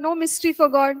God, no mystery for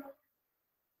God.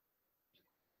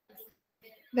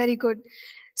 Very good.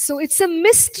 So it's a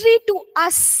mystery to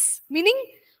us, meaning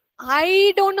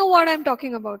I don't know what I'm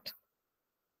talking about.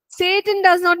 Satan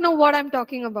does not know what I'm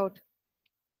talking about.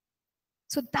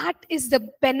 So that is the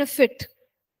benefit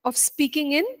of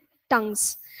speaking in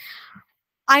tongues.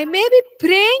 I may be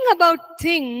praying about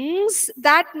things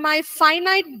that my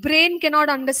finite brain cannot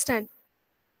understand.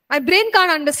 My brain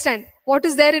can't understand what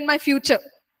is there in my future.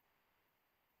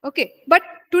 Okay, but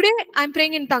today I'm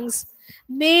praying in tongues.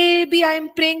 Maybe I'm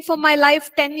praying for my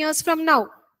life 10 years from now.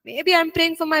 Maybe I'm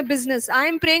praying for my business.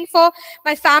 I'm praying for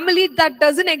my family that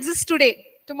doesn't exist today,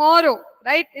 tomorrow,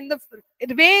 right?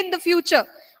 Way in the future.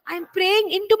 I'm praying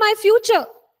into my future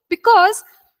because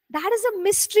that is a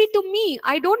mystery to me.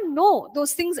 I don't know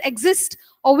those things exist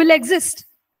or will exist.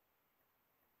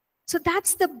 So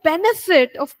that's the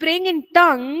benefit of praying in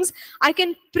tongues. I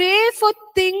can pray for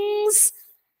things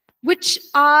which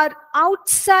are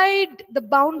outside the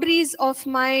boundaries of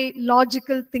my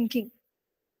logical thinking.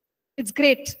 It's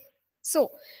great.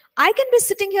 So I can be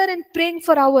sitting here and praying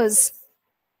for hours,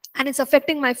 and it's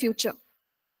affecting my future.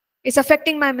 It's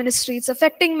affecting my ministry. It's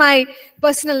affecting my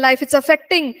personal life. It's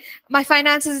affecting my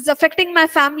finances. It's affecting my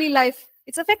family life.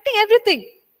 It's affecting everything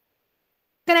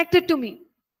connected to me.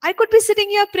 I could be sitting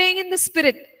here praying in the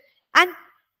spirit, and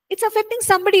it's affecting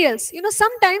somebody else.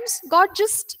 Sometimes God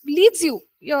just leads you.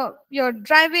 You're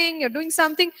driving, you're doing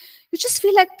something, you just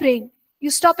feel like praying.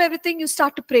 You stop everything, you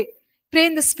start to pray. Pray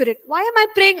in the spirit. Why am I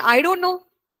praying? I don't know.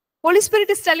 Holy Spirit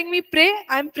is telling me pray,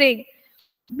 I'm praying.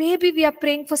 Maybe we are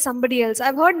praying for somebody else.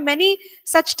 I've heard many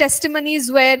such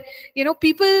testimonies where,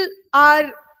 people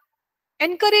are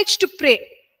encouraged to pray,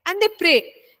 and they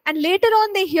pray. And later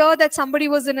on, they hear that somebody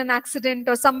was in an accident,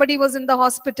 or somebody was in the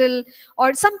hospital,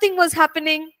 or something was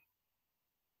happening.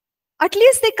 At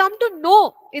least they come to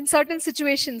know in certain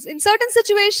situations. In certain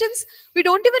situations, we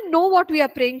don't even know what we are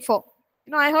praying for.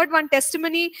 I heard one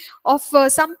testimony of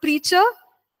some preacher.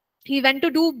 He went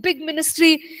to do big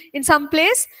ministry in some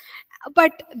place.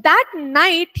 But that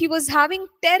night, he was having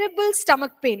terrible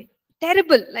stomach pain.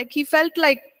 Terrible. Like he felt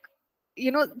like,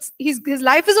 his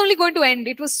life is only going to end.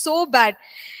 It was so bad.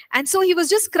 And so he was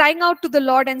just crying out to the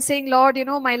Lord and saying, Lord,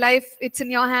 my life, it's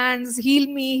in your hands. Heal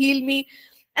me, heal me.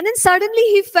 And then suddenly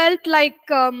he felt like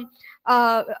warm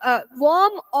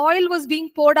oil was being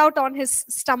poured out on his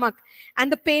stomach, and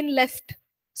the pain left.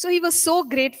 So he was so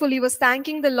grateful. He was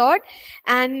thanking the Lord.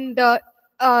 And,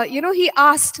 he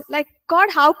asked, like, God,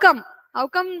 how come? How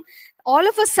come all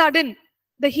of a sudden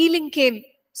the healing came?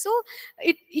 So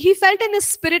he felt in his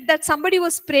spirit that somebody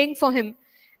was praying for him.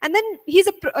 And then he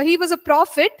was a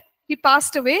prophet. He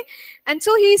passed away. And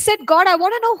so he said, God, I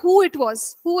want to know who it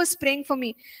was, who was praying for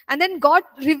me. And then God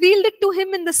revealed it to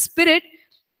him in the spirit.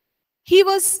 He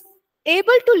was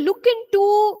able to look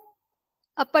into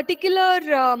a particular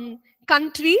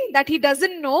country that he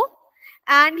doesn't know.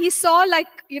 And he saw like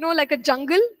a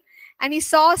jungle. And he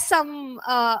saw some,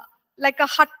 like a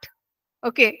hut.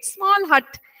 Okay, small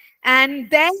hut. And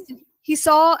then he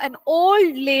saw an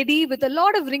old lady with a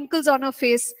lot of wrinkles on her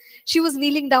face. She was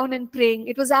kneeling down and praying.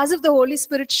 It was as if the Holy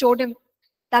Spirit showed him,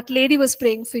 that lady was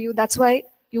praying for you. That's why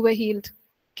you were healed.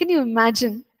 Can you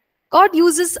imagine? God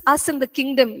uses us in the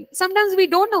kingdom. Sometimes we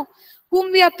don't know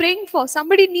whom we are praying for.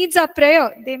 Somebody needs our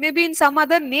prayer. They may be in some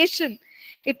other nation.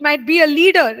 It might be a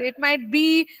leader. It might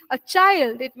be a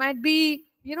child. It might be,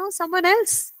 someone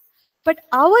else. But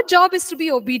our job is to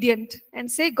be obedient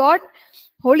and say, God,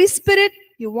 Holy Spirit,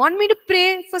 you want me to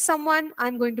pray for someone,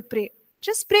 I'm going to pray.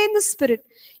 Just pray in the spirit.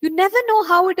 You never know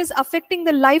how it is affecting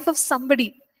the life of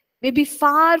somebody, maybe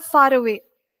far, far away.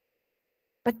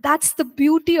 But that's the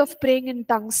beauty of praying in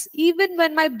tongues. Even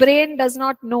when my brain does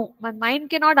not know, my mind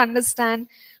cannot understand,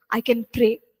 I can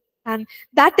pray. And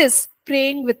that is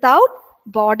praying without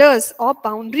borders or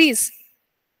boundaries.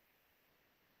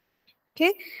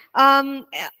 Okay.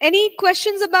 Any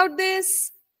questions about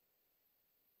this?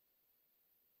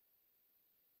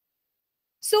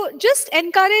 So just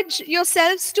encourage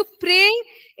yourselves to pray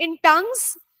in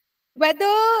tongues,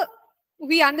 whether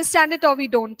we understand it or we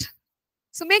don't.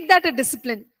 So make that a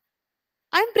discipline.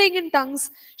 I'm praying in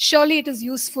tongues. Surely it is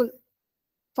useful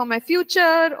for my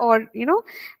future or,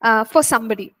 for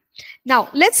somebody. Now,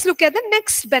 let's look at the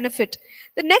next benefit.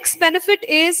 The next benefit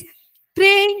is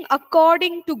praying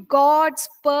according to God's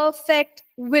perfect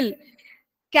will.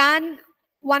 Can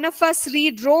one of us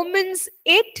read Romans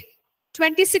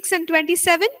 8:26 and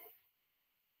 27?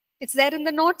 It's there in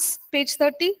the notes, page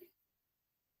 30.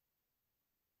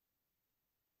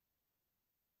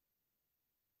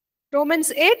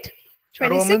 Romans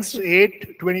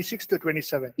 8:26 to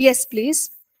 27. Yes,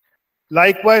 please.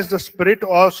 Likewise, the Spirit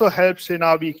also helps in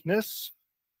our weakness,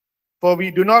 for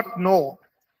we do not know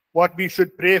what we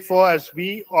should pray for as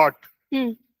we ought.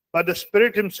 But the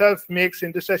Spirit himself makes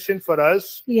intercession for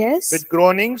us with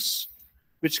groanings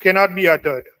which cannot be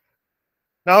uttered.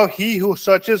 Now he who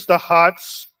searches the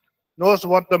hearts knows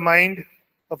what the mind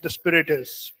of the Spirit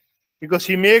is, because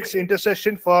he makes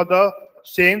intercession for the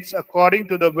saints according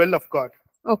to the will of God.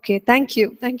 Okay, thank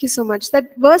you. Thank you so much.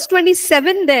 That verse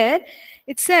 27 there,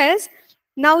 it says,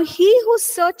 now he who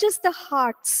searches the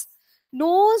hearts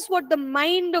knows what the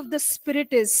mind of the Spirit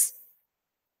is,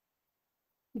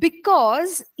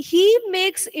 because he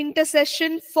makes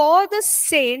intercession for the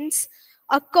saints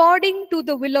according to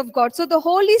the will of God. So the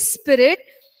Holy Spirit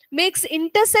makes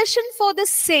intercession for the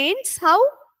saints. How?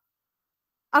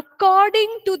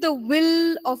 According to the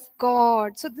will of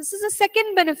God. So this is a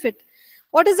second benefit.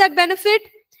 What is that benefit?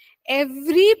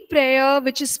 Every prayer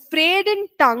which is prayed in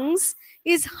tongues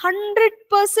is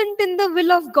 100% in the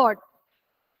will of God.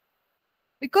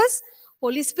 Because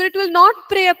Holy Spirit will not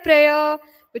pray a prayer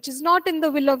which is not in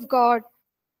the will of God.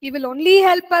 He will only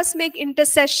help us make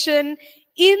intercession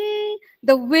in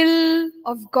the will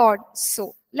of God.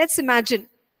 So let's imagine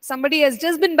somebody has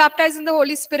just been baptized in the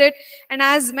Holy Spirit, and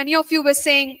as many of you were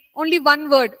saying, only one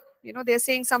word, they're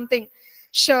saying something,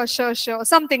 sure,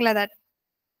 something like that.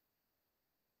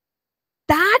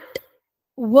 That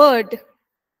word,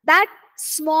 that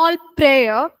small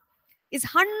prayer is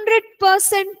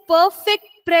 100% perfect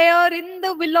prayer in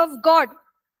the will of God.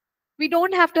 We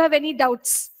don't have to have any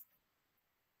doubts.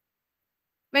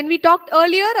 When we talked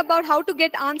earlier about how to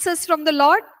get answers from the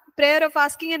Lord, prayer of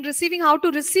asking and receiving, how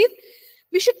to receive,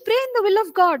 we should pray in the will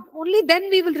of God. Only then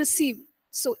we will receive.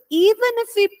 So even if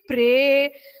we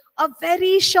pray a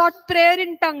very short prayer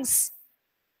in tongues,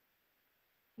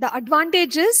 the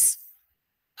advantage is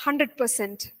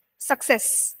 100%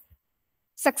 success.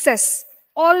 Success.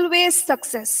 Always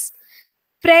success.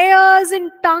 Prayers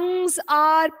in tongues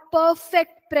are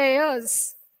perfect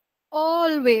prayers.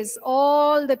 Always,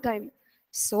 all the time.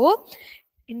 So,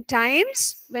 in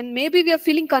times when maybe we are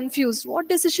feeling confused, what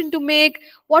decision to make,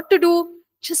 what to do,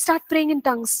 just start praying in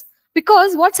tongues.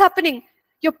 Because what's happening?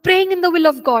 You're praying in the will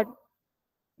of God.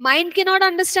 Mind cannot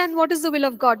understand what is the will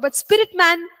of God, but spirit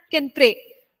man can pray.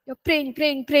 You're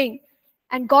praying,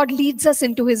 and God leads us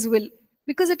into his will.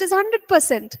 Because it is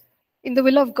 100% in the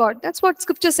will of God. That's what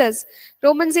scripture says.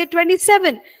 Romans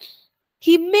 8:27.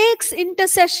 He makes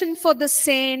intercession for the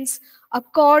saints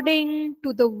according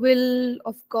to the will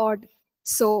of God.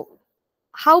 So,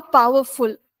 how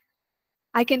powerful.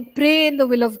 I can pray in the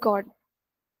will of God.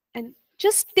 And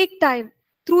just take time.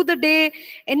 Through the day,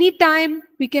 anytime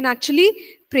we can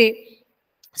actually pray.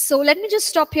 So, let me just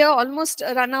stop here. Almost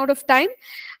run out of time.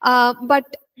 But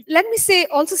let me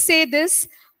also say this,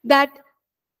 that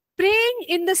praying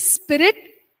in the Spirit,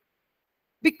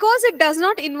 because it does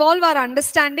not involve our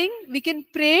understanding, we can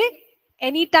pray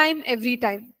anytime, every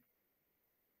time.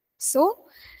 So,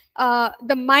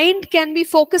 the mind can be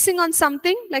focusing on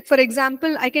something. Like, for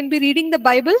example, I can be reading the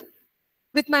Bible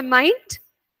with my mind,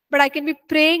 but I can be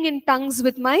praying in tongues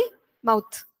with my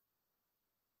mouth.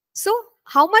 So,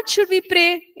 how much should we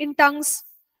pray in tongues?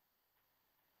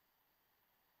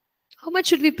 How much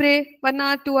should we pray? 1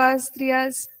 hour, 2 hours, 3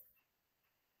 hours?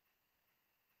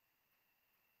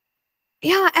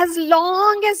 Yeah, as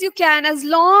long as you can, as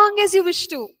long as you wish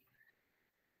to.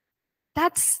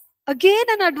 That's again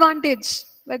an advantage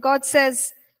where God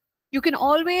says, you can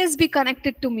always be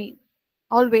connected to me.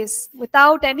 Always,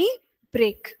 without any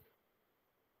break.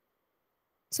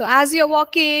 So as you're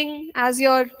walking, as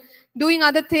you're doing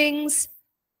other things,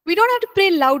 we don't have to pray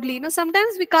loudly.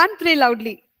 Sometimes we can't pray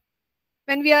loudly.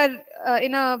 When we are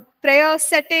in a prayer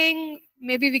setting,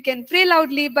 maybe we can pray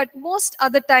loudly, but most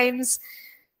other times,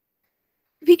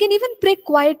 we can even pray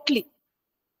quietly.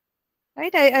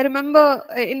 Right? I remember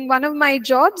in one of my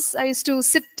jobs, I used to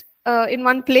sit in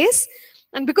one place,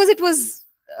 and because it was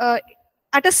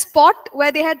at a spot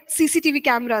where they had CCTV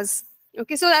cameras.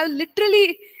 Okay, so I was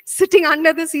literally sitting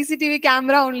under the CCTV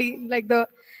camera only,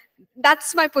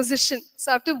 that's my position.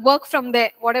 So I have to work from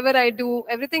there. Whatever I do,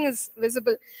 everything is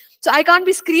visible. So I can't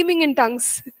be screaming in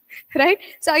tongues, right?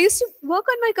 So I used to work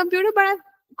on my computer, but I'm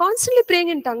constantly praying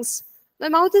in tongues. My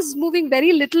mouth is moving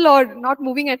very little or not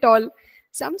moving at all.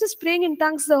 So I'm just praying in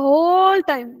tongues the whole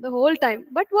time,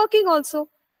 but working also,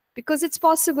 because it's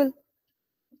possible.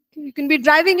 You can be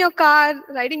driving your car,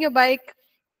 riding your bike,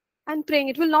 and praying.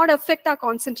 It will not affect our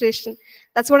concentration.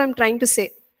 That's what I'm trying to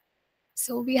say.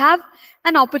 So we have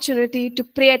an opportunity to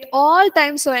pray at all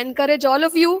times. So I encourage all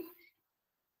of you,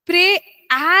 pray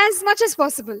as much as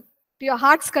possible to your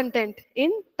heart's content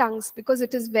in tongues, because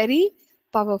it is very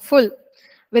powerful.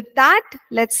 With that,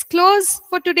 let's close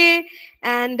for today.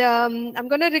 And I'm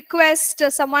going to request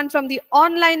someone from the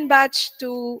online batch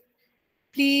to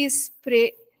please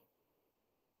pray.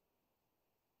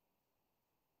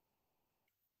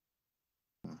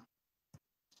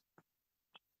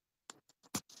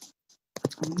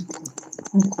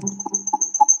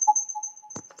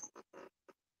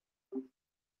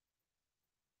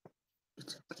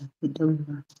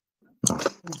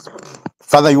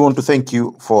 Father, we want to thank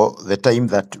you for the time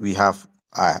that we have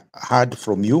heard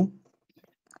from you.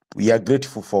 We are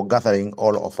grateful for gathering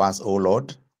all of us, O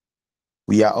Lord.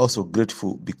 We are also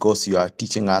grateful because you are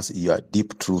teaching us your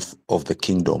deep truth of the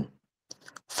kingdom.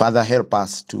 Father, help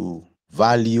us to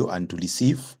value and to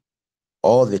receive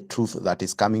all the truth that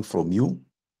is coming from you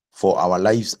for our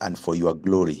lives and for your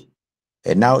glory.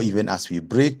 And now, even as we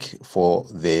break for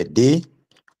the day,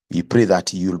 we pray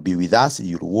that you'll be with us,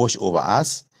 you'll watch over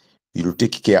us, You will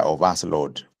take care of us,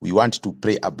 Lord. We want to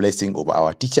pray a blessing over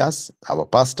our teachers, our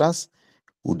pastors.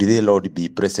 Would they, Lord, be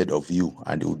blessed of you,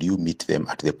 and would you meet them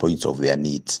at the points of their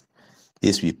needs?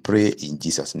 Yes, we pray in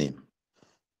Jesus' name.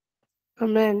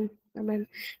 Amen. Amen.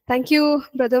 Thank you,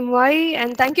 Brother Mwai,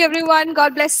 and thank you, everyone.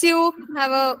 God bless you.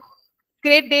 Have a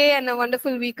great day and a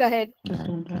wonderful week ahead.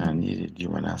 And do you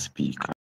want to speak?